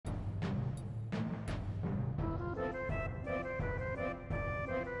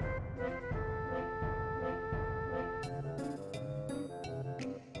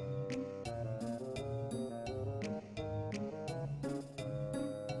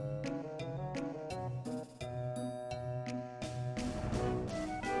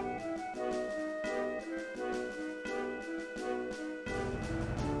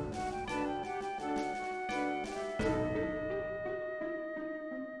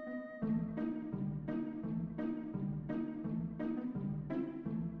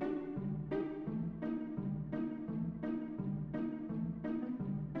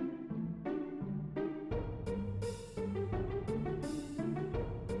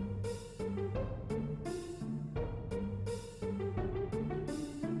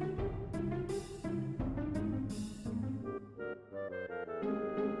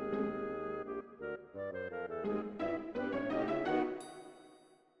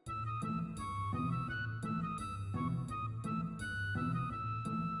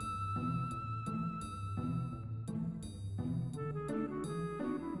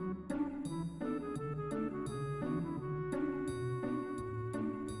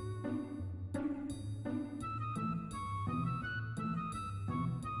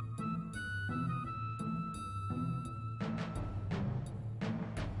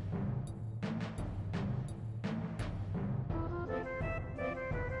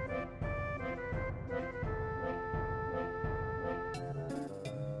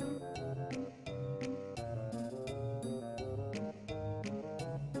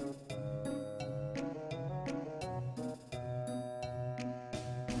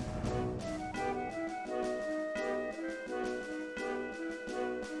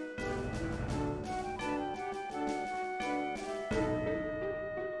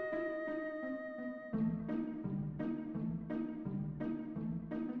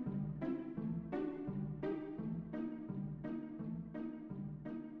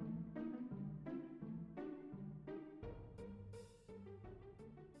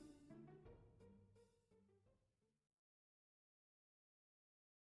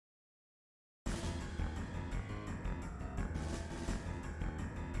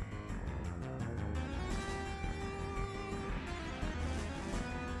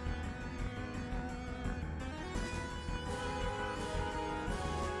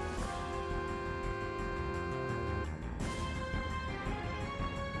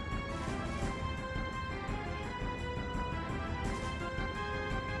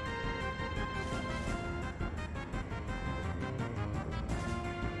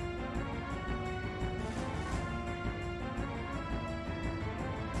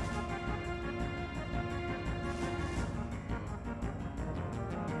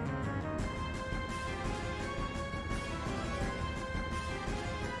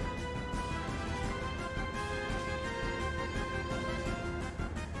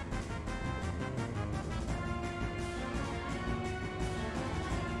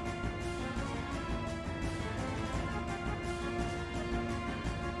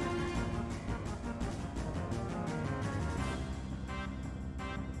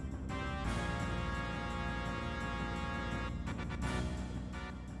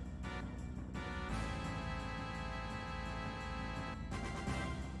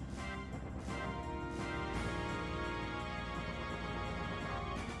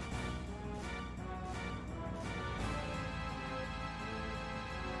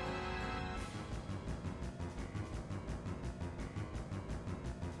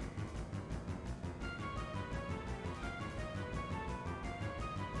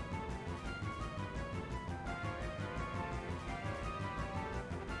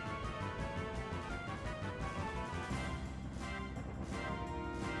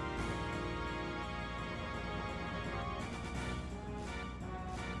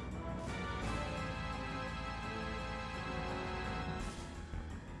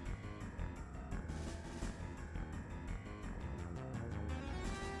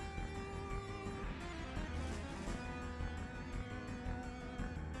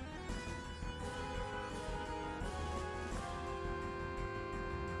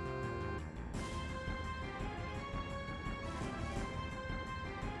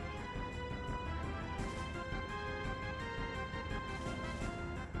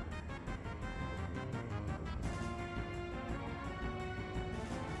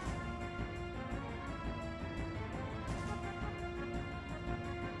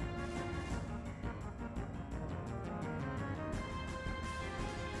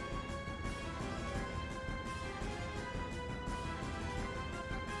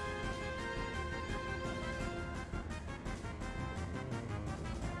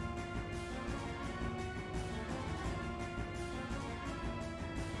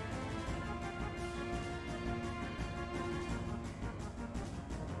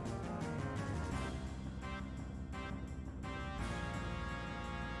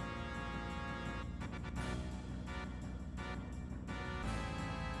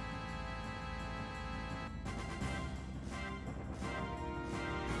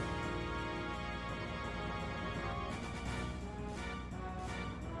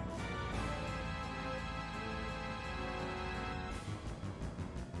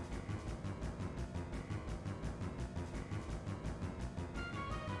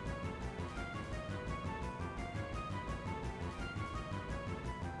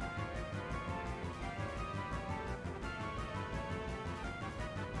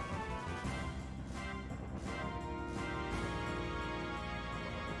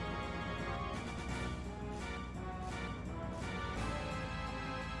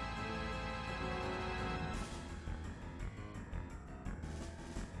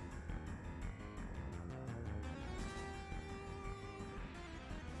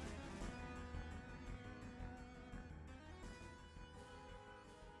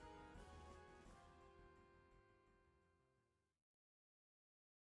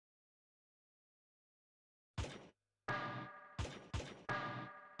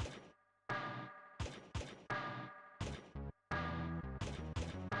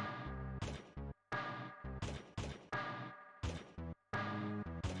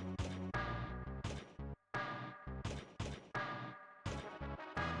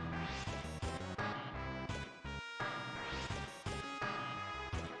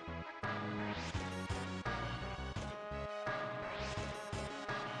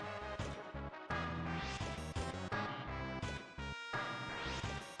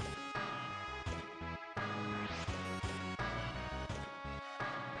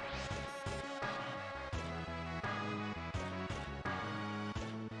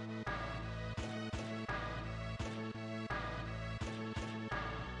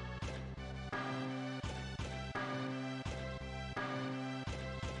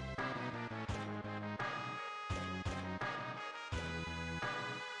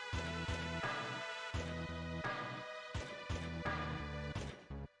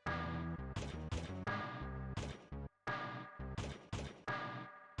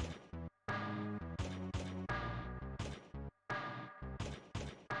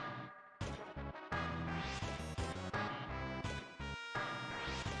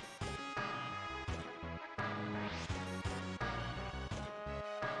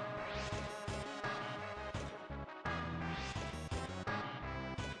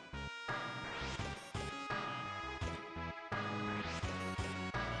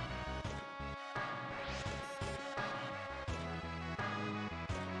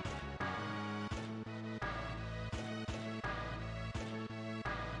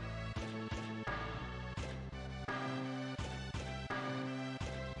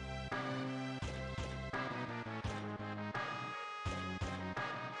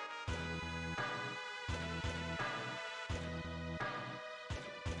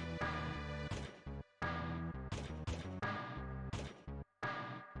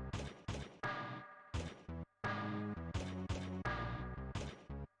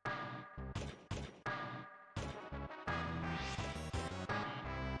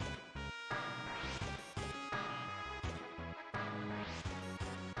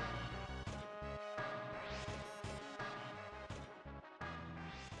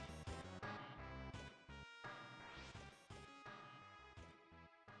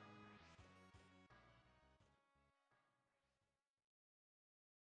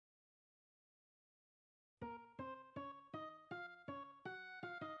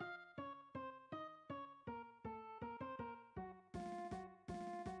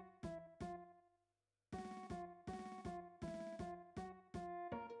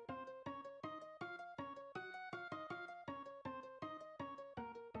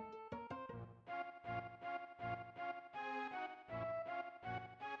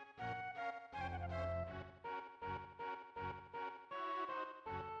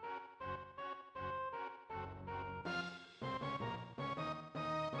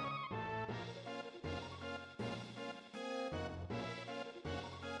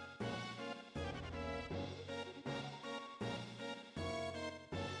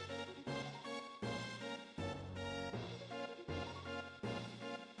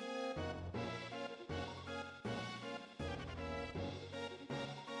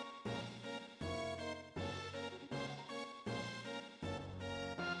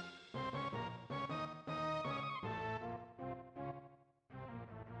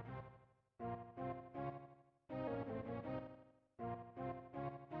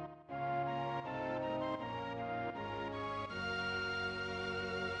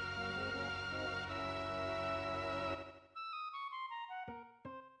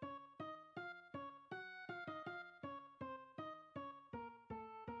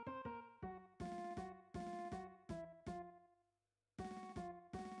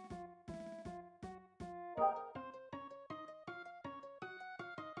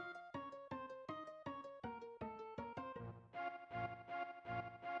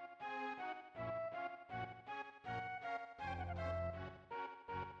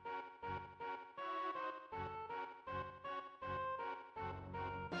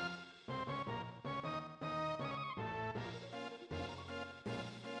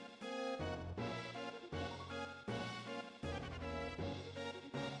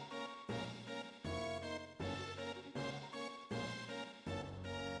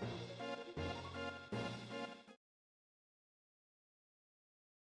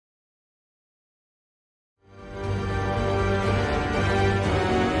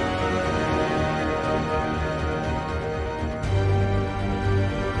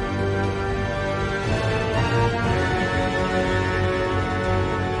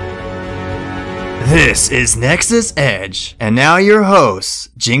This is Nexus Edge, and now your hosts,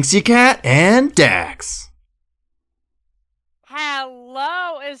 Jinxie Cat and Dax.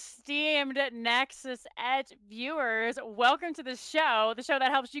 Hello, esteemed Nexus Edge viewers. Welcome to the show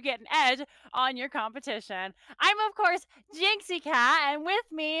that helps you get an edge on your competition. I'm, of course, Jinxie Cat, and with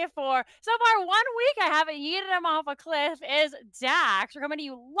me for so far 1 week, I haven't yeeted him off a cliff, is Dax. We're coming to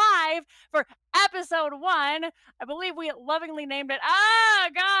you live for episode 1. I believe we lovingly named it,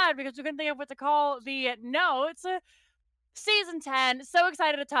 God, because we couldn't think of what to call the notes. Season 10, so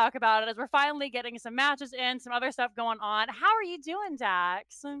excited to talk about it as we're finally getting some matches in, some other stuff going on. How are you doing,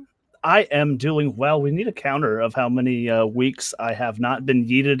 Dax? I am doing well. We need a counter of how many weeks I have not been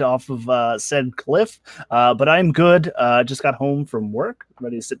yeeted off of said cliff, but I'm good. Just got home from work,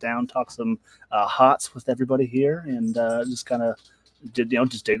 ready to sit down, talk some hots with everybody here, and just kind of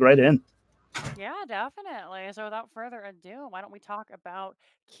just dig right in. Yeah, definitely. So without further ado, why don't we talk about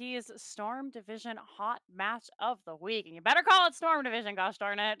Key's Storm Division hot match of the week? And you better call it Storm Division, gosh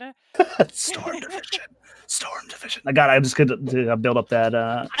darn it. Storm Division. Storm Division. I'm just going to build up that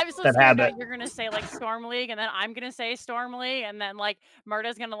I'm so that scared habit. that you're gonna say like Storm League, and then I'm gonna say Storm League, and then like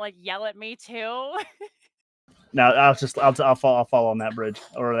Murda's gonna like yell at me too. No, I'll fall on that bridge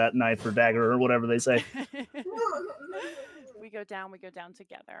or that knife or dagger or whatever they say. we go down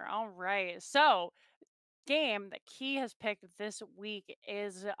together. All right. So game that Key has picked this week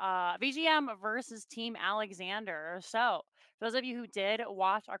is VGM versus Team Alexander. So for those of you who did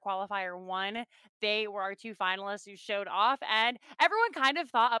watch our qualifier 1, they were our 2 finalists who showed off, and everyone kind of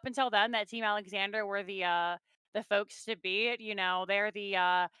thought up until then that Team Alexander were the folks to beat. You know, they're the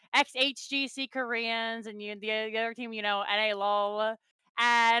ex-HGC Koreans, and the other team, NA LOL.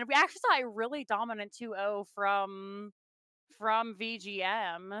 And we actually saw a really dominant 2-0 from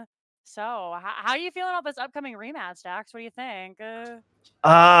VGM. So, how are you feeling about this upcoming rematch, Dax? What do you think?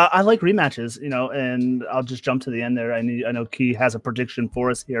 I like rematches, and I'll just jump to the end there. I know Key has a prediction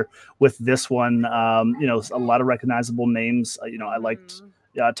for us here with this one. A lot of recognizable names. I liked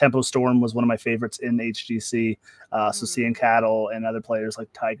Tempo Storm was one of my favorites in HGC. So seeing Cattle and other players like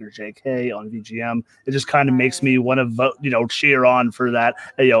Tiger JK on VGM, it just kind of makes me want to vote, cheer on for that,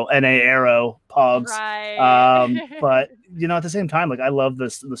 NA Arrow Pogs. Right. But at the same time, like I love the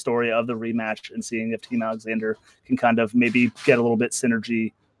story of the rematch and seeing if Team Alexander can kind of maybe get a little bit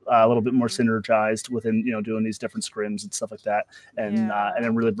synergy. A little bit more synergized within, doing these different scrims and stuff like that, and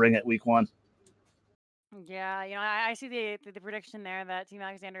then really bring it week 1. Yeah, I see the prediction there that Team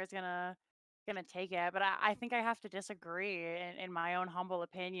Alexander is gonna take it, but I think I have to disagree in my own humble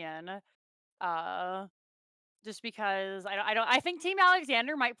opinion. Just because I think Team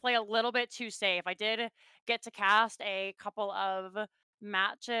Alexander might play a little bit too safe. I did get to cast a couple of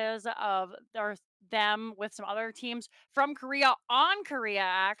matches of them with some other teams from Korea on Korea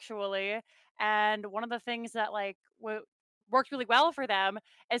actually, and one of the things that like worked really well for them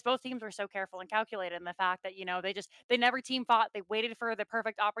is both teams were so careful and calculated in the fact that they never team fought, they waited for the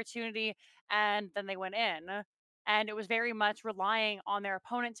perfect opportunity, and then they went in, and it was very much relying on their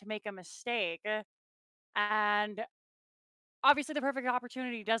opponent to make a mistake. And obviously, the perfect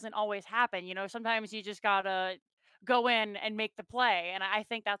opportunity doesn't always happen. Sometimes you just gotta go in and make the play. And I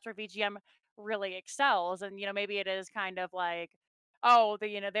think that's where VGM really excels. And maybe it is kind of like, oh,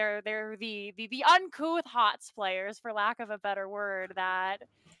 they're the uncouth HOTS players, for lack of a better word, that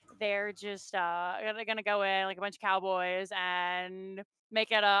they're just gonna go in like a bunch of cowboys and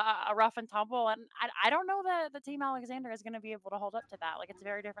make it a rough and tumble. And I don't know that the Team Alexander is gonna be able to hold up to that. Like, it's a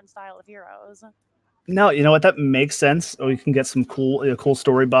very different style of heroes. No, you know what? That makes sense. Or you can get some cool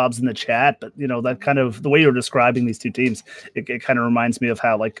story bobs in the chat. But that kind of the way you're describing these two teams, it kind of reminds me of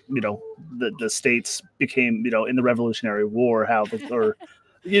how the states became in the Revolutionary War, how they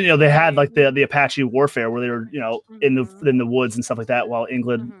had like the Apache warfare where they were in the woods and stuff like that, while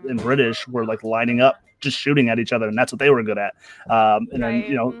England and British were like lining up just shooting at each other, and that's what they were good at. And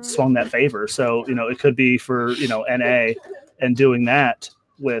then swung that favor. So it could be for NA and doing that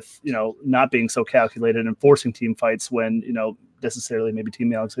with not being so calculated and forcing team fights when necessarily maybe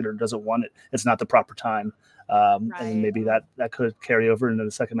Team Alexander doesn't want it. It's not the proper time, and maybe that could carry over into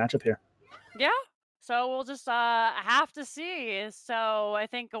the second matchup here. Yeah, so we'll just have to see. So I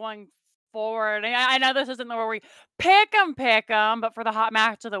think going forward, I know this isn't where we pick 'em, but for the hot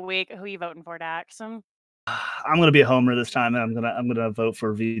match of the week, who are you voting for, Dax? I'm gonna be a homer this time, and I'm gonna vote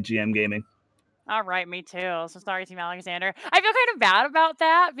for VGM Gaming. All right, me too. So sorry, Team Alexander. I feel kind of bad about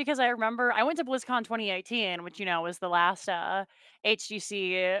that because I remember I went to BlizzCon 2018, which was the last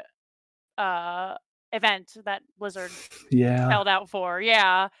HGC event that Blizzard held out for.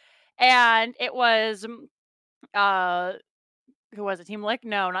 Yeah, and it was who was it? Team Liquid?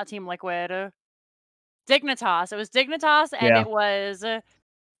 No, not Team Liquid. Dignitas. It was Dignitas, and Yeah. it was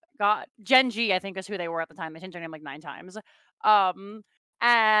Gen G, I think is who they were at the time. They changed their name like 9 times.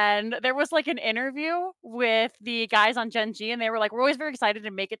 And there was like an interview with the guys on Gen G, and they were like, "We're always very excited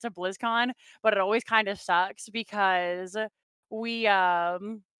to make it to BlizzCon, but it always kind of sucks because we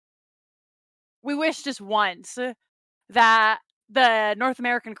wish just once that the North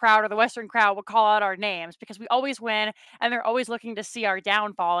American crowd or the Western crowd would call out our names because we always win and they're always looking to see our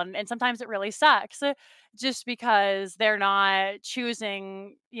downfall. And sometimes it really sucks just because they're not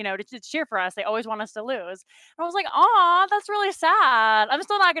choosing, to cheer for us. They always want us to lose." And I was like, "Aw, that's really sad. I'm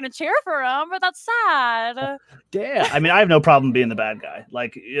still not going to cheer for them, but that's sad." Yeah, I mean, I have no problem being the bad guy.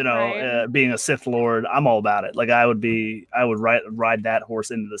 Like, Right. being a Sith Lord, I'm all about it. Like, I would ride that horse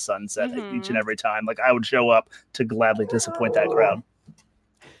into the sunset each and every time. Like, I would show up to gladly disappoint that crowd.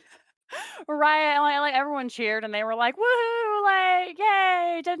 Right, like everyone cheered and they were like, "Woohoo! Like,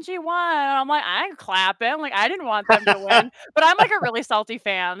 yay, Denji won!" And I'm like, I ain't clapping. Like, I didn't want them to win, but I'm like a really salty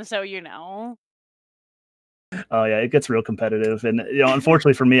fan, so Oh yeah, it gets real competitive, and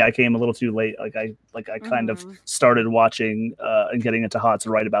unfortunately for me, I came a little too late. I kind of started watching and getting into HOTS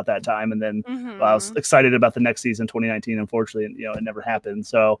right about that time, and then I was excited about the next season, 2019. Unfortunately, it never happened.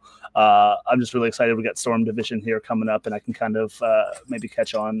 So I'm just really excited we got Storm Division here coming up, and I can kind of maybe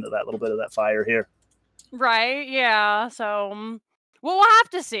catch on to that little bit of that fire here. Right? Yeah. So we'll have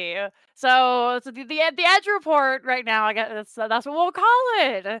to see. So the Edge report right now. I guess that's what we'll call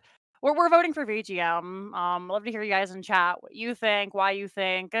it. We're voting for VGM. Love to hear you guys in chat what you think, why you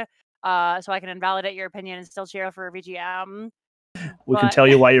think, so I can invalidate your opinion and still cheer for VGM. We can tell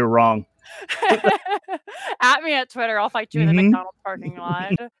you why you're wrong. At me at Twitter. I'll fight you in the McDonald's parking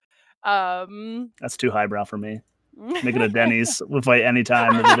lot. That's too highbrow for me. Make it a Denny's. We'll fight any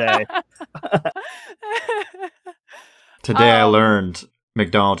time of the day. Today I learned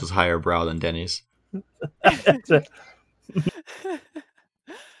McDonald's is higher brow than Denny's.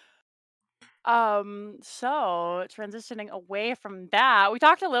 So transitioning away from that, we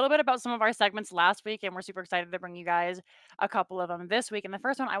talked a little bit about some of our segments last week, and we're super excited to bring you guys a couple of them this week. And the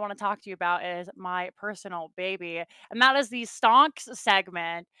first one I want to talk to you about is my personal baby, and that is the Stonks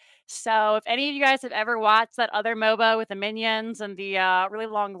segment. So if any of you guys have ever watched that other MOBA with the minions and the really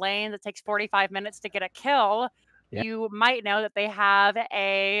long lane that takes 45 minutes to get a kill, you might know that they have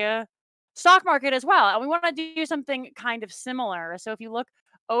a stock market as well. And we want to do something kind of similar. So if you look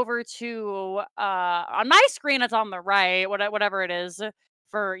over to on my screen, it's on the right, whatever it is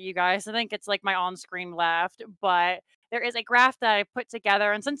for you guys. I think it's like my on-screen left, but there is a graph that I put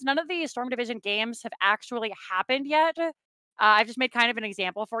together. And since none of the Storm Division games have actually happened yet, I've just made kind of an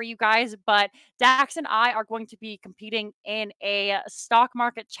example for you guys. But Dax and I are going to be competing in a stock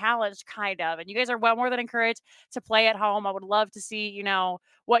market challenge, kind of. And you guys are well more than encouraged to play at home. I would love to see,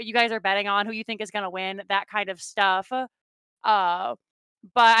 what you guys are betting on, who you think is going to win, that kind of stuff.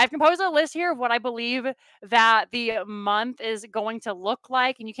 But I've composed a list here of what I believe that the month is going to look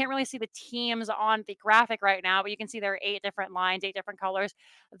like. And you can't really see the teams on the graphic right now, but you can see there are 8 different lines, 8 different colors.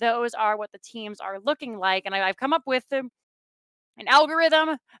 Those are what the teams are looking like. And I've come up with an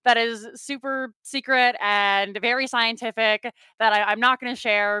algorithm that is super secret and very scientific that I'm not going to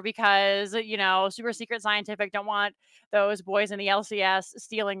share because, super secret scientific, don't want those boys in the LCS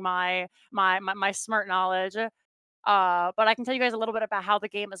stealing my smart knowledge. But I can tell you guys a little bit about how the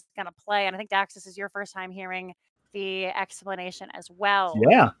game is going to play. And I think, Dax, this is your first time hearing the explanation as well.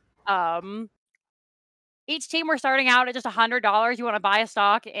 Yeah. Each team, we're starting out at just $100. You want to buy a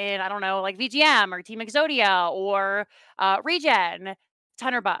stock in, I don't know, like VGM or Team Exodia or Regen,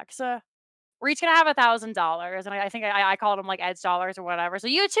 $100. We're each going to have $1,000. And I think I called them like Ed's dollars or whatever. So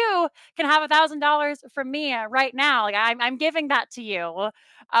you too can have $1,000 from me right now. Like I'm giving that to you.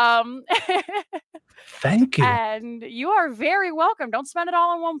 Thank you. And you are very welcome. Don't spend it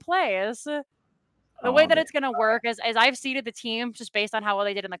all in one place. The way that it's going to work is I've seeded the team just based on how well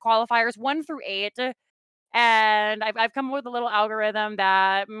they did in the qualifiers, 1 through 8. And I've come up with a little algorithm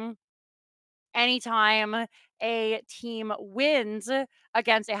that anytime a team wins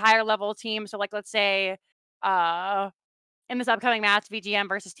against a higher level team, so like let's say in this upcoming match, VGM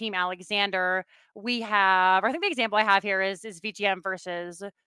versus Team Alexander, we have, I think the example I have here is VGM versus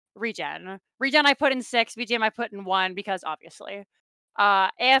Regen. Regen I put in 6, VGM I put in 1 because obviously.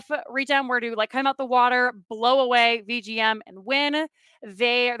 If Regen were to come out the water, blow away VGM and win,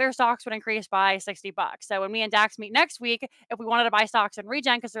 their stocks would increase by $60. So when me and Dax meet next week, if we wanted to buy stocks in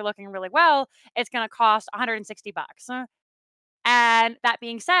Regen because they're looking really well, it's going to cost $160. And that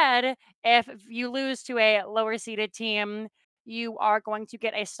being said, if you lose to a lower seeded team, you are going to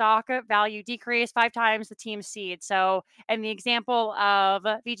get a stock value decrease 5 times the team seed. So in the example of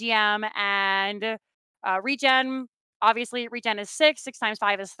VGM and Regen, obviously, regen is 6. 6 times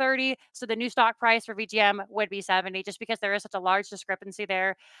 5 is 30. So the new stock price for VGM would be 70, just because there is such a large discrepancy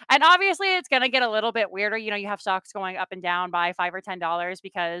there. And obviously, it's going to get a little bit weirder. You know, you have stocks going up and down by $5 or $10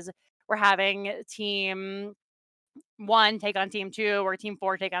 because we're having team 1 take on team 2 or team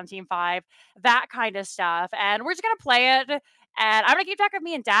 4 take on team 5, that kind of stuff. And we're just going to play it. And I'm going to keep track of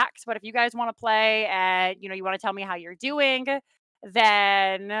me and Dax. But if you guys want to play and, you know, you want to tell me how you're doing,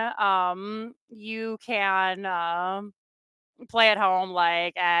 then you can play at home,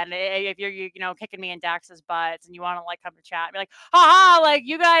 like, and if you're you know kicking me in Dax's butts and you want to like come to chat and be like, haha, like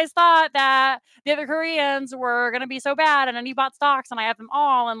you guys thought that the other Koreans were gonna be so bad, and then you bought stocks and I have them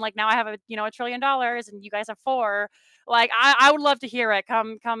all, and like now I have a $1 trillion and you guys have 4. Like I would love to hear it.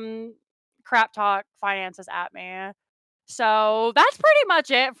 Come crap talk finances at me. So that's pretty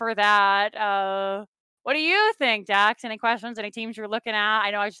much it for that. What do you think, Dax? Any questions? Any teams you're looking at? I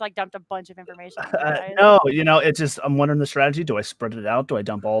know I just like dumped a bunch of information on you guys. No, it's just I'm wondering the strategy. Do I spread it out? Do I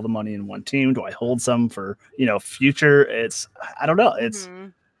dump all the money in one team? Do I hold some for future? I don't know. It's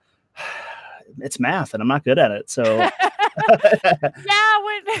math, and I'm not good at it. So yeah,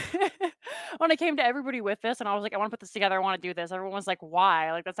 when I came to everybody with this, and I was like, I want to put this together. I want to do this. Everyone's like,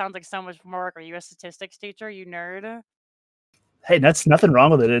 why? Like that sounds like so much more work. Are you a statistics teacher? You nerd. Hey, that's nothing wrong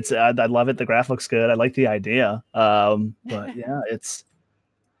with it. I love it. The graph looks good. I like the idea. But yeah, it's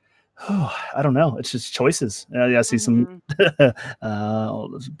I don't know. It's just choices. I see some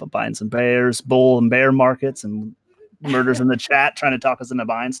buying some bears, bull and bear markets, and murders in the chat trying to talk us into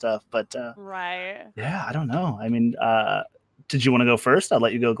buying stuff. But right. Yeah, I don't know. I mean, did you want to go first? I'll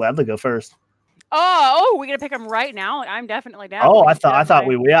let you gladly go first. Oh, we gonna pick them right now? Like, I'm definitely down. Oh, I thought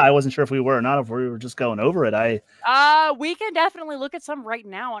we. Yeah, I wasn't sure if we were or not. If we were just going over it, we can definitely look at some right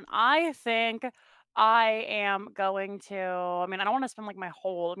now, and I think I am going to. I mean, I don't want to spend like my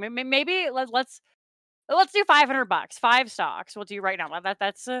whole. Maybe let's do $500. 5 stocks. We'll do right now.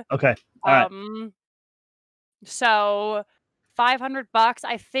 That's okay. All right. So $500.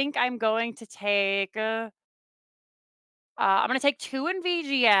 I think I'm going to take. I'm going to take 2 in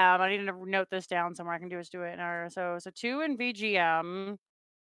VGM. I need to note this down somewhere. I can do it in our so 2 in VGM.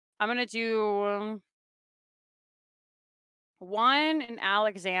 I'm going to do 1 in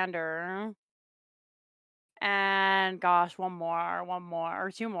Alexander. And gosh, one more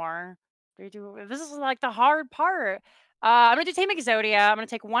or 2 more. This is like the hard part. I'm going to do Team Exodia. I'm going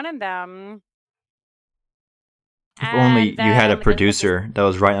to take 1 in them. If only you had a producer that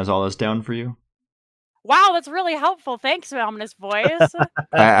was writing all this down for you. Wow, that's really helpful. Thanks, Ominous Voice.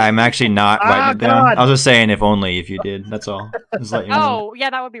 I'm actually not writing it down. God. I was just saying if you did. That's all. Just let you know. Oh,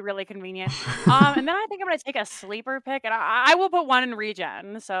 yeah, that would be really convenient. And then I think I'm going to take a sleeper pick, and I will put 1 in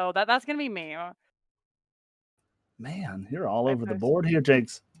regen. So that's going to be me. Man, you're all over the board here,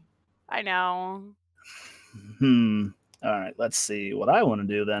 Jakes. I know. All right, let's see what I want to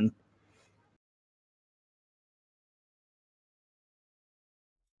do then.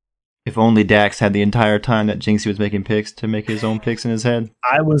 If only Dax had the entire time that Jinxie was making picks to make his own picks in his head.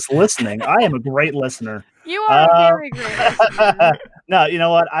 I was listening. I am a great listener. You are a very great listener. No, you know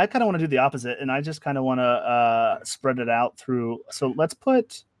what? I kind of want to do the opposite, and I just kind of want to spread it out through. So I want to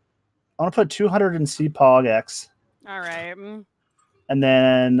put 200 in CPOG X. All right. And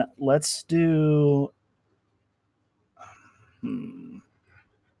then let's do CMN.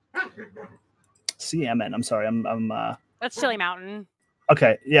 I'm sorry. I'm That's Chili Mountain.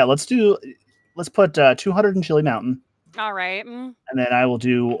 Okay, yeah, let's put 200 in Chili Mountain. All right. And then I will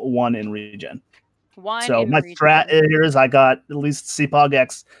do 1 in regen. 1 so in my regen. strat here is I got at least CPOG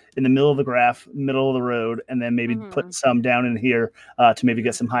X in the middle of the graph, middle of the road, and then maybe put some down in here to maybe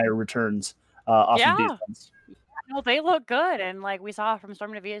get some higher returns off of these ones. No, they look good, and like we saw from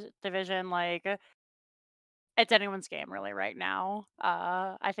Storm Division, like it's anyone's game really right now.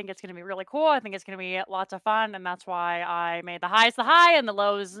 I think it's going to be really cool. I think it's going to be lots of fun, and that's why I made the highs the high and the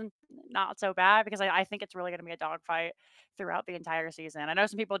lows not so bad, because I think it's really going to be a dogfight throughout the entire season. I know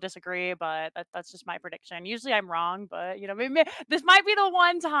some people disagree, but that's just my prediction. Usually I'm wrong, but maybe this might be the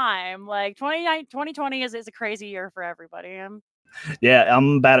one time. Like 2020 is a crazy year for everybody. Yeah,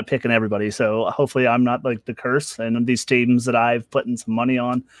 I'm bad at picking everybody, so hopefully I'm not like the curse, and these teams that I've put in some money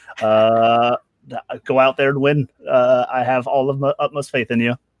on go out there and win. I have all of my utmost faith in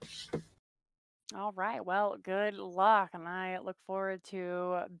you. All right. Well, good luck, and I look forward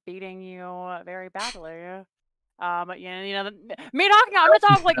to beating you very badly. But me talking, I'm gonna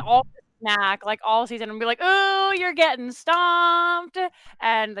talk like all snack, like all season, and be like, "Oh, you're getting stomped,"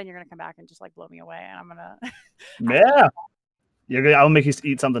 and then you're gonna come back and just like blow me away, and I'm gonna. Yeah, I'll make you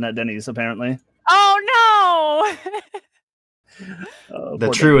eat something at Denny's. Apparently. Oh no. The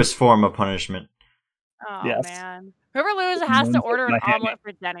truest form of punishment. Oh Yes. man. Whoever loses has to Moon's order over an my handy. omelet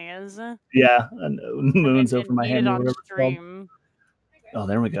for Denny's. Yeah, and moon's over my eat hand it or on whatever it's called. stream. Oh,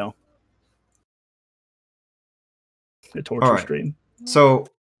 there we go. The torture All right. stream. So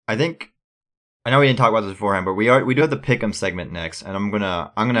I think I know we didn't talk about this beforehand, but we do have the pick'em segment next, and I'm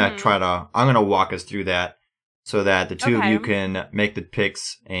gonna walk us through that so that the two of you can make the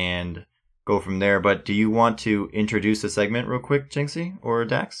picks and go from there. But do you want to introduce the segment real quick, Jinxie or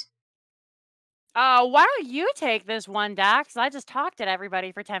Dax? Why don't you take this one, Dax? I just talked at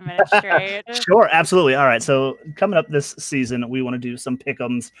everybody for 10 minutes straight. Sure, absolutely. All right, so coming up this season, we want to do some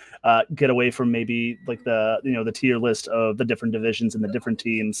pick'ems, get away from maybe like the tier list of the different divisions and the different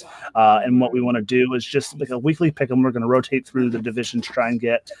teams. And what we want to do is just like a weekly pick'em. We're going to rotate through the divisions, try and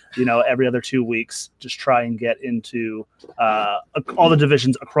get every other 2 weeks, just try and get into all the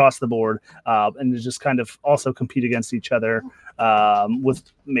divisions across the board, and to just kind of also compete against each other. With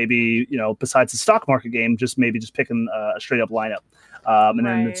maybe besides the stock market game, just picking a straight up lineup, and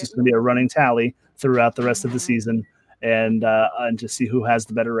then it's just going to be a running tally throughout the rest of the season, and to see who has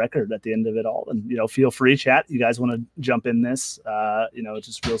the better record at the end of it all. And feel free, chat. You guys want to jump in this? It's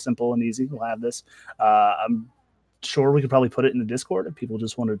just real simple and easy. We'll have this. I'm sure we could probably put it in the Discord if people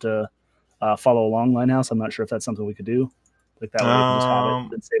just wanted to follow along. Linehouse. I'm not sure if that's something we could do. Like that way, we can just have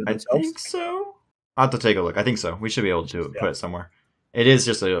it and save it themselves. I think so. I'll have to take a look. I think so. We should be able to put it somewhere. It is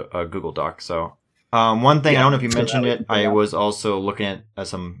just a Google Doc. So one thing, I don't know if you mentioned it, I was also looking at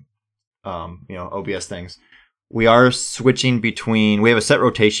some OBS things. We are switching between, we have a set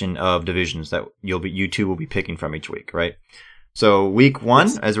rotation of divisions that you two will be picking from each week, right? So week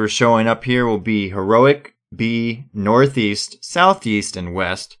 1, as we're showing up here, will be Heroic, B, Northeast, Southeast, and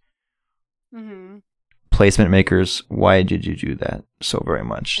West. Mm-hmm. Placement makers, why did you do that so very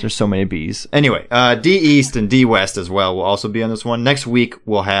much? There's so many B's. Anyway, D East and D West as well will also be on this one. Next week,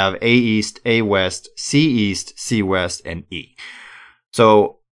 we'll have A East, A West, C East, C West, and E.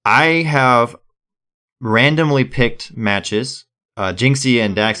 So I have randomly picked matches. Jinxie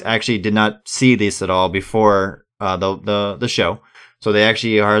and Dax actually did not see this at all before the show. So they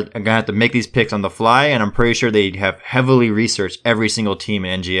actually are going to have to make these picks on the fly, and I'm pretty sure they have heavily researched every single team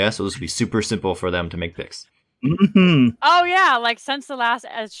in NGS, so this will be super simple for them to make picks. Mm-hmm. Oh, yeah, like since the last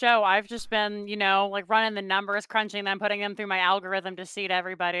show, I've just been, like running the numbers, crunching them, putting them through my algorithm to seed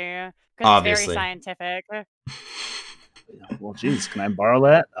everybody. Because it's very scientific. Well, geez, can I borrow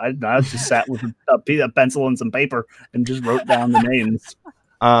that? I just sat with a pencil and some paper and just wrote down the names.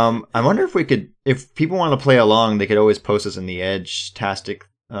 I wonder if people want to play along, they could always post us in the Edge-tastic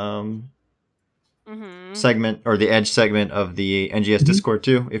segment, or the Edge segment of the NGS Discord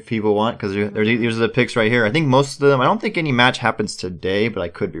too, if people want, because these are the picks right here. I think most of them, I don't think any match happens today, but I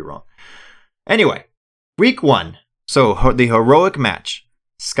could be wrong. Anyway, week 1. So the heroic match,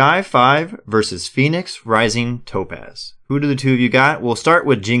 Sky 5 versus Phoenix Rising Topaz. Who do the two of you got? We'll start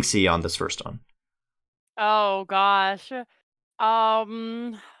with Jinxie on this first one. Oh, gosh. I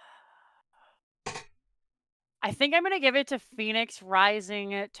think I'm going to give it to Phoenix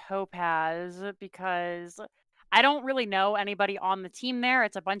Rising Topaz because I don't really know anybody on the team there.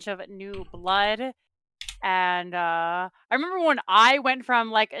 It's a bunch of new blood. And I remember when I went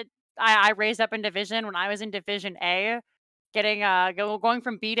from, I raised up in Division, when I was in Division A, going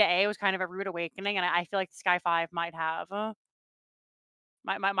from B to A was kind of a rude awakening, and I feel like Sky 5 might have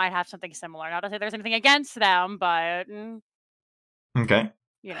something similar. Not to say there's anything against them, but... Okay.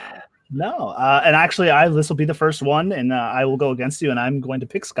 No, and actually, this will be the first one, and I will go against you, and I'm going to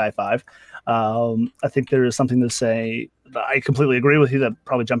pick Sky 5. I think there is something to say. I completely agree with you that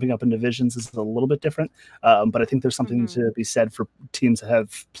probably jumping up in divisions is a little bit different, but I think there's something to be said for teams that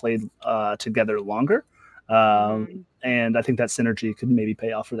have played together longer, and I think that synergy could maybe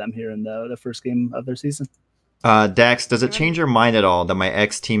pay off for them here in the first game of their season. Dax, does it change your mind at all that my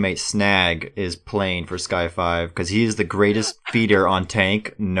ex-teammate Snag is playing for Sky 5 because he is the greatest feeder on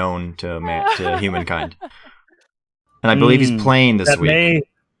tank known to humankind? And I believe he's playing this week.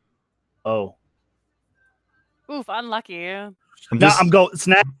 Oh. Oof, unlucky. I'm going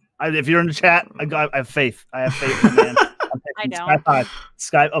Snag. If you're in the chat, I have faith. I have faith in man. I don't. Sky 5.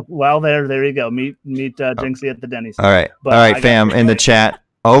 Sky. Oh, well, there you go. Meet Jinxie at the Denny's. All right, fam, in the chat,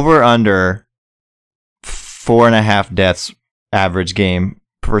 over under 4.5 deaths average game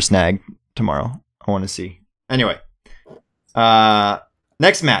per Snag tomorrow. I want to see. Anyway,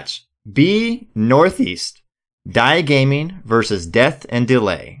 next match, B Northeast, Die Gaming versus Death and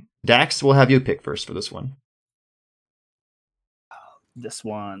Delay. Dax, we'll have you pick first for this one. This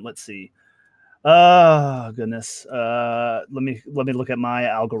one, let's see. Oh goodness. Let me look at my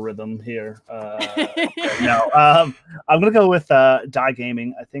algorithm here. No, I'm gonna go with Die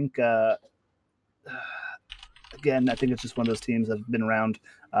Gaming. I think again, I think it's just one of those teams that have been around.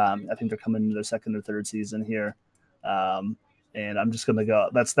 I think they're coming into their second or third season here. And I'm just going to go.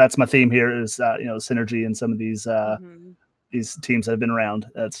 That's my theme here is synergy in some of these teams that have been around.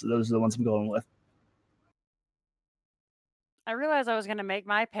 Those are the ones I'm going with. I realized I was going to make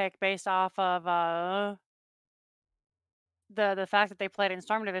my pick based off of the fact that they played in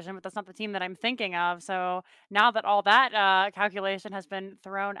Storm Division, but that's not the team that I'm thinking of. So now that all that calculation has been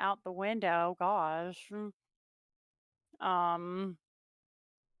thrown out the window, gosh. I'm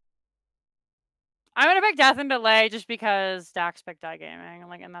gonna pick Death and Delay just because Dax picked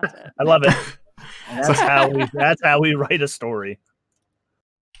iGaming, and that's it. I love it. That's how we write a story.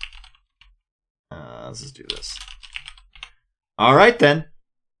 Let's just do this. All right, then.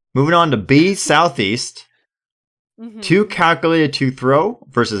 Moving on to B Southeast. 2 calculated to throw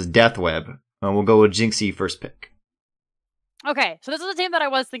versus Death Web. We'll go with Jinxie first pick. Okay, so this is a team that I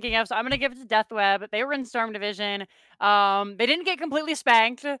was thinking of, so I'm going to give it to Death Web. They were in Storm Division. They didn't get completely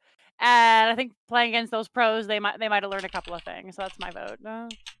spanked, and I think playing against those pros, they might have learned a couple of things, so that's my vote.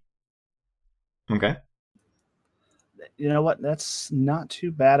 Okay. You know what? That's not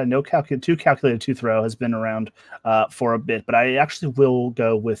too bad. I know 2 calculated to throw has been around for a bit, but I actually will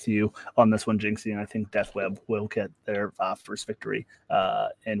go with you on this one, Jinxie, and I think Death Web will get their first victory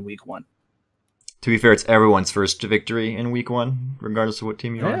in week 1. To be fair, it's everyone's first victory in week 1, regardless of what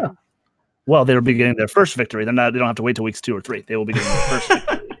team you are. Well, they'll be getting their first victory. They don't have to wait till weeks 2 or 3. They will be getting their first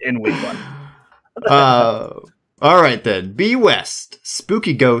victory in week 1. All right, then. B West.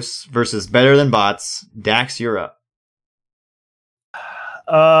 Spooky Ghosts versus Better Than Bots. Dax, you're up.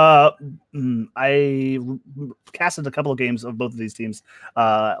 I casted a couple of games of both of these teams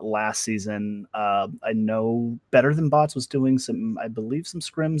last season. I know Better Than Bots was doing some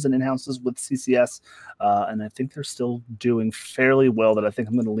scrims and in-houses with CCS, and I think they're still doing fairly well. That I think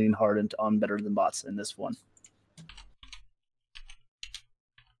I'm going to lean hard on Better Than Bots in this one.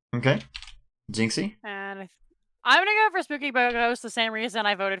 Okay, Jinxie? And I'm going to go for Spooky Ghost the same reason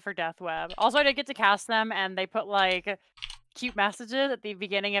I voted for Death Web. Also, I did get to cast them, and they put, cute messages at the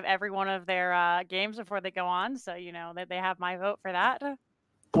beginning of every one of their games before they go on. So, they have my vote for that.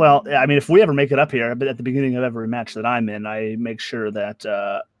 Well, I mean, if we ever make it up here, but at the beginning of every match that I'm in, I make sure that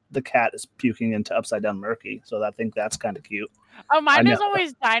the cat is puking into Upside Down Murky. So I think that's kind of cute. Oh, mine is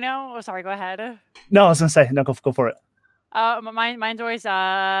always Dino. Oh, sorry, go ahead. No, I was going to say, no, go for it. Mine's always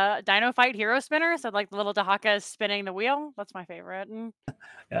Dino Fight Hero Spinner. So the little Dahaka is spinning the wheel. That's my favorite.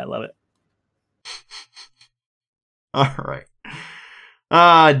 Yeah, I love it. All right.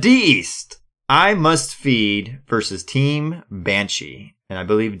 D East. I Must Feed versus Team Banshee. And I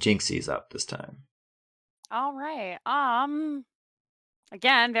believe Jinxie's up this time. All right.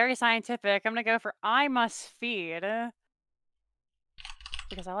 Again, very scientific. I'm going to go for I Must Feed.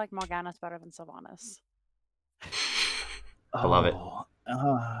 Because I like Morganas better than Sylvanas. I love it.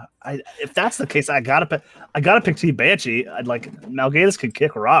 If that's the case, I gotta pick Team Banshee. I'd Malgatus can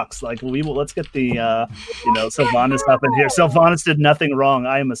kick rocks. Let's get the Sylvanas up in here. Sylvanas did nothing wrong.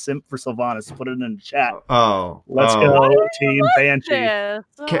 I am a simp for Sylvanas. Put it in the chat. Let's go Team Banshee.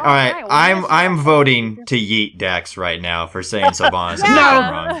 Okay, all right, I'm voting to yeet Dax right now for saying Sylvanas.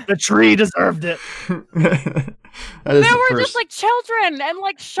 No, the tree deserved it. They were just children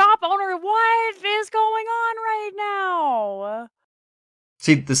and shop owner. What is going on right now?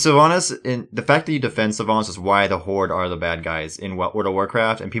 See, the Sylvanas, the fact that you defend Sylvanas is why the Horde are the bad guys in World of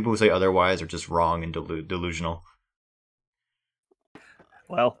Warcraft, and people who say otherwise are just wrong and delusional.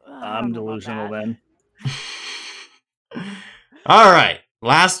 Well, I'm delusional then. All right,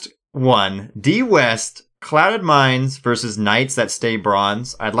 last one. D West, Clouded Minds versus Knights That Stay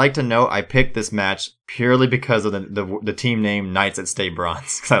Bronze. I'd like to note I picked this match purely because of the team name Knights That Stay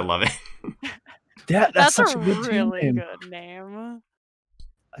Bronze, because I love it. Yeah, that's such a good really name. good name.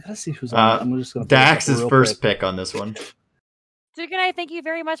 I gotta see who's on. I'm just gonna Dax's first pick on this one. Duke and I thank you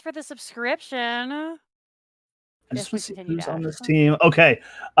very much for the subscription. I just want to see who's on this team. Okay,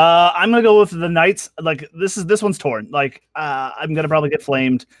 I'm gonna go with the Knights. This one's torn. I'm gonna probably get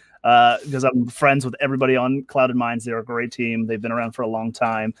flamed because I'm friends with everybody on Clouded Minds. They're a great team. They've been around for a long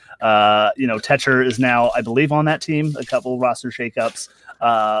time. Tetcher is now, I believe, on that team. A couple roster shakeups.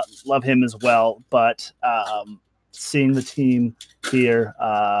 Love him as well, but seeing the team here,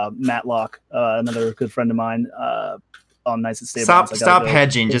 Matlock, another good friend of mine, on Knights That Stay Bronze. Stop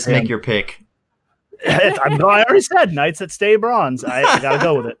hedging. Just make your pick. I already said Knights That Stay Bronze. I gotta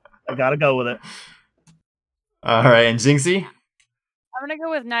go with it. All right, and Jinxie? I'm gonna go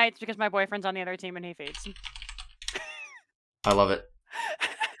with Knights because my boyfriend's on the other team and he feeds. I love it.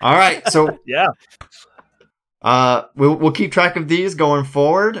 All right, so yeah. We'll keep track of these going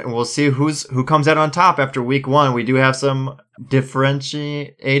forward, and we'll see who comes out on top after week 1. We do have some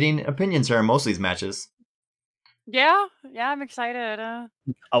differentiating opinions here on most of these matches. Yeah, I'm excited.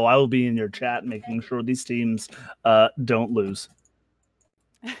 Oh, I will be in your chat making sure these teams don't lose.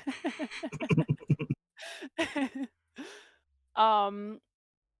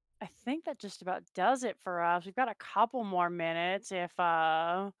 I think that just about does it for us. We've got a couple more minutes if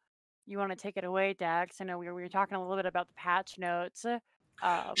you want to take it away, Dax. I know we were talking a little bit about the patch notes.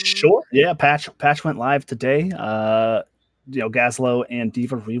 Sure. Yeah, patch went live today. Gazlo and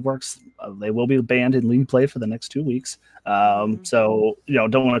Diva reworks, they will be banned in league play for the next 2 weeks. So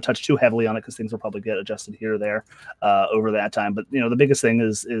don't want to touch too heavily on it because things will probably get adjusted here or there over that time. But the biggest thing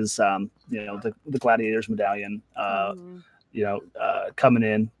is the Gladiators medallion. Coming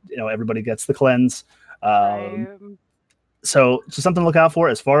in, everybody gets the cleanse. So just something to look out for.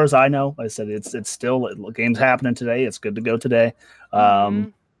 As far as I know, like I said, it's still game's happening today. It's good to go today.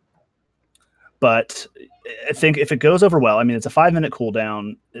 But I think if it goes over well, I mean, it's a 5-minute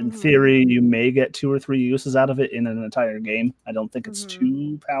cooldown. In theory, you may get 2 or 3 uses out of it in an entire game. I don't think it's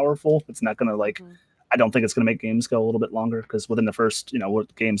too powerful. It's not going to I don't think it's going to make games go a little bit longer because within the first,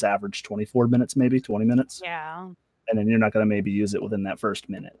 games average 24 minutes, maybe 20 minutes. Yeah. And then you're not going to maybe use it within that first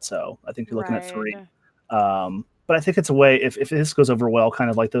minute. So I think you're looking at 3. But I think it's a way, if this goes over well,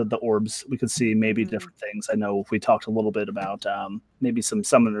 kind of like the orbs, we could see maybe different things. I know we talked a little bit about maybe some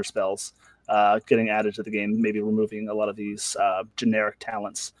summoner spells getting added to the game, maybe removing a lot of these generic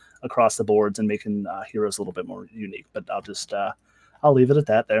talents across the boards and making heroes a little bit more unique. But I'll leave it at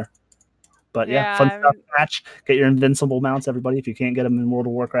that there. But fun stuff. Patch, get your invincible mounts, everybody, if you can't get them in World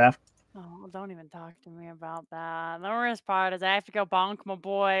of Warcraft. Oh, don't even talk to me about that. The worst part is I have to go bonk my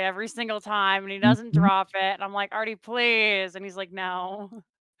boy every single time, and he doesn't drop it. And I'm like, Artie, please. And he's like, no.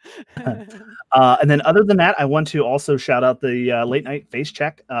 And then other than that, I want to also shout out the late night face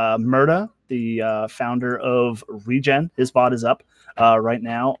check. Murda, the founder of Regen, his bot is up right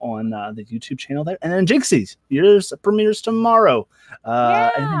now on the YouTube channel there. And then Jinxie's, yours premieres tomorrow.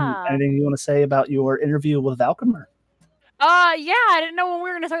 Anything you want to say about your interview with Valkymer? Yeah, I didn't know when we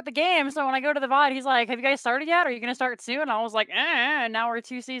were gonna start the game. So when I go to the VOD, he's like, "Have you guys started yet? Are you gonna start soon?" I was like, And now we're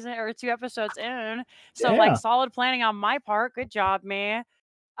 2 episodes in. So solid planning on my part. Good job, me.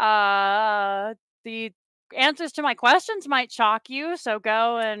 The answers to my questions might shock you, so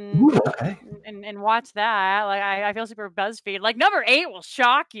go and watch that. Like I feel super BuzzFeed. Like number 8 will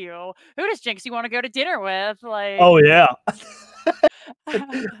shock you. Who does Jinxie want to go to dinner with? Like, oh yeah.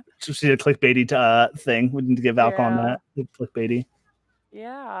 Just see a clickbaity thing. We need to give Valk on that. Clickbaity.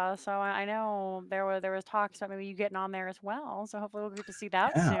 Yeah, so I know there was talks about maybe you getting on there as well. So hopefully we'll get to see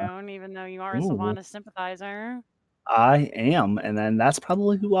that soon, even though you are a Sylvanas sympathizer. I am, and then that's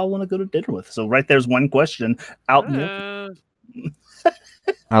probably who I want to go to dinner with. So right there's one question out in the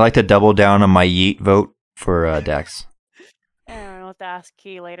I like to double down on my yeet vote for Dax. I'll have to ask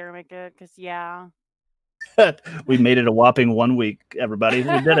Key later to make it, because we made it a whopping 1 week, everybody.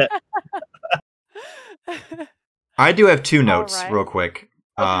 We did it. I do have 2 notes real quick.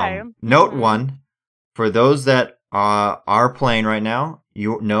 Note 1, for those that are playing right now,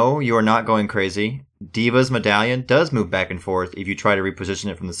 you are not going crazy. Diva's medallion does move back and forth if you try to reposition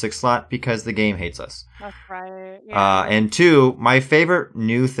it from the 6th slot because the game hates us. That's right. And 2, my favorite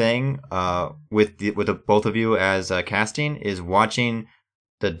new thing with both of you as casting is watching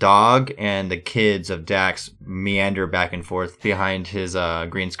the dog and the kids of Dax meander back and forth behind his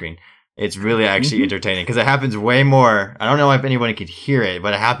green screen. It's really actually entertaining because it happens way more. I don't know if anyone could hear it,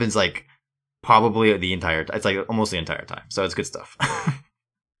 but it happens like probably the entire time. It's like almost the entire time. So it's good stuff.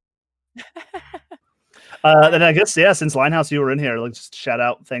 Then I guess, since Linehouse, you were in here, like just shout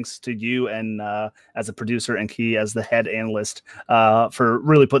out thanks to you and as a producer and Key as the head analyst for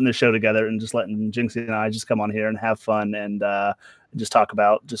really putting the show together and just letting Jinxie and I just come on here and have fun and just talk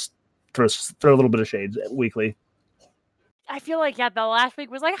about, just throw a little bit of shade weekly. I feel like, the last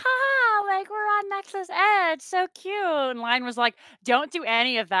week was like, haha, like we're on Nexus Edge, so cute. And Line was like, don't do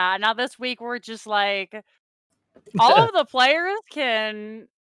any of that. Now this week we're just like, all of the players can,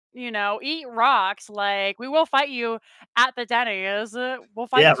 eat rocks. Like, we will fight you at the Denny's. We'll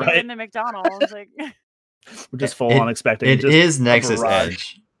fight you in the McDonald's. Like, we're just full on expecting. It is Nexus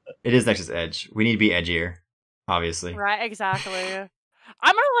Edge. It is Nexus Edge. We need to be edgier, obviously. Right, exactly.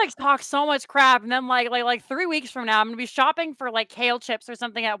 I'm gonna talk so much crap, and then like 3 weeks from now, I'm gonna be shopping for like kale chips or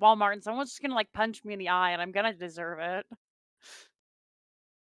something at Walmart, and someone's just gonna punch me in the eye, and I'm gonna deserve it.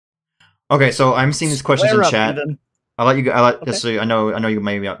 Okay, so I'm seeing these questions in chat. I'll let you. Just so I know you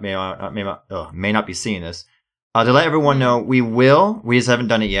may not be seeing this. To let everyone know, we just haven't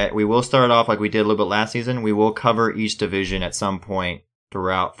done it yet. We will start off like we did a little bit last season. We will cover each division at some point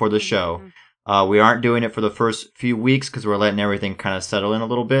throughout for the show. We aren't doing it for the first few weeks because we're letting everything kind of settle in a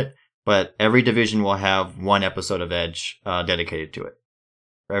little bit. But every division will have one episode of Edge dedicated to it.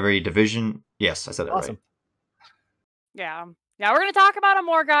 For every division, yes, I said that right. Yeah. Yeah, we're going to talk about it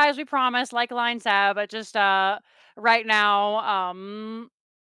more, guys. We promise, like Line said, but just right now,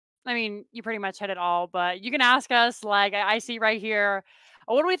 I mean, you pretty much hit it all, but you can ask us, like I see right here,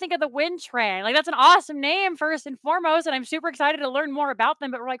 what do we think of the Wind Train? Like, that's an awesome name, first and foremost, and I'm super excited to learn more about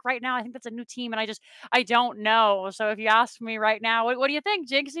them, but like right now, I think that's a new team, and I don't know. So if you ask me right now, what do you think,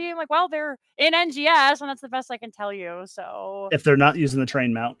 Jinxie? I'm like, well, they're in NGS, and that's the best I can tell you. So if they're not using the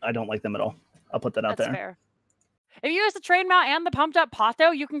train mount, I don't like them at all. I'll put that out there. That's fair. If you use the train mount and the pumped up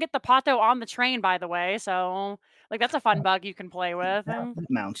Pato, you can get the Pato on the train, by the way. So, like, that's a fun bug you can play with. That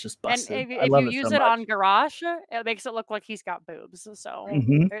mount's just busted. And if you use it on Garage, it makes it look like he's got boobs. So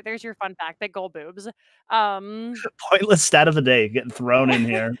there's your fun fact: big gold boobs. Pointless stat of the day getting thrown in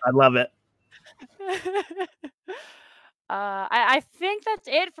here. I love it. I think that's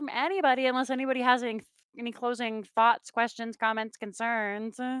it from anybody, unless anybody has any closing thoughts, questions, comments,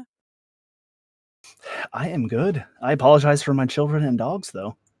 concerns. I am good. I apologize for my children and dogs,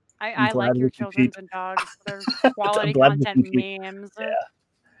 though. I like your children and dogs. They're quality content memes.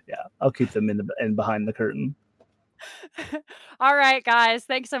 Yeah, I'll keep them in behind the curtain. All right, guys.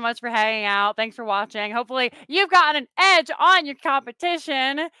 Thanks so much for hanging out. Thanks for watching. Hopefully, you've gotten an edge on your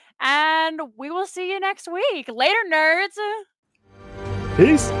competition, and we will see you next week. Later, nerds.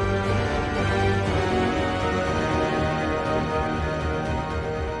 Peace.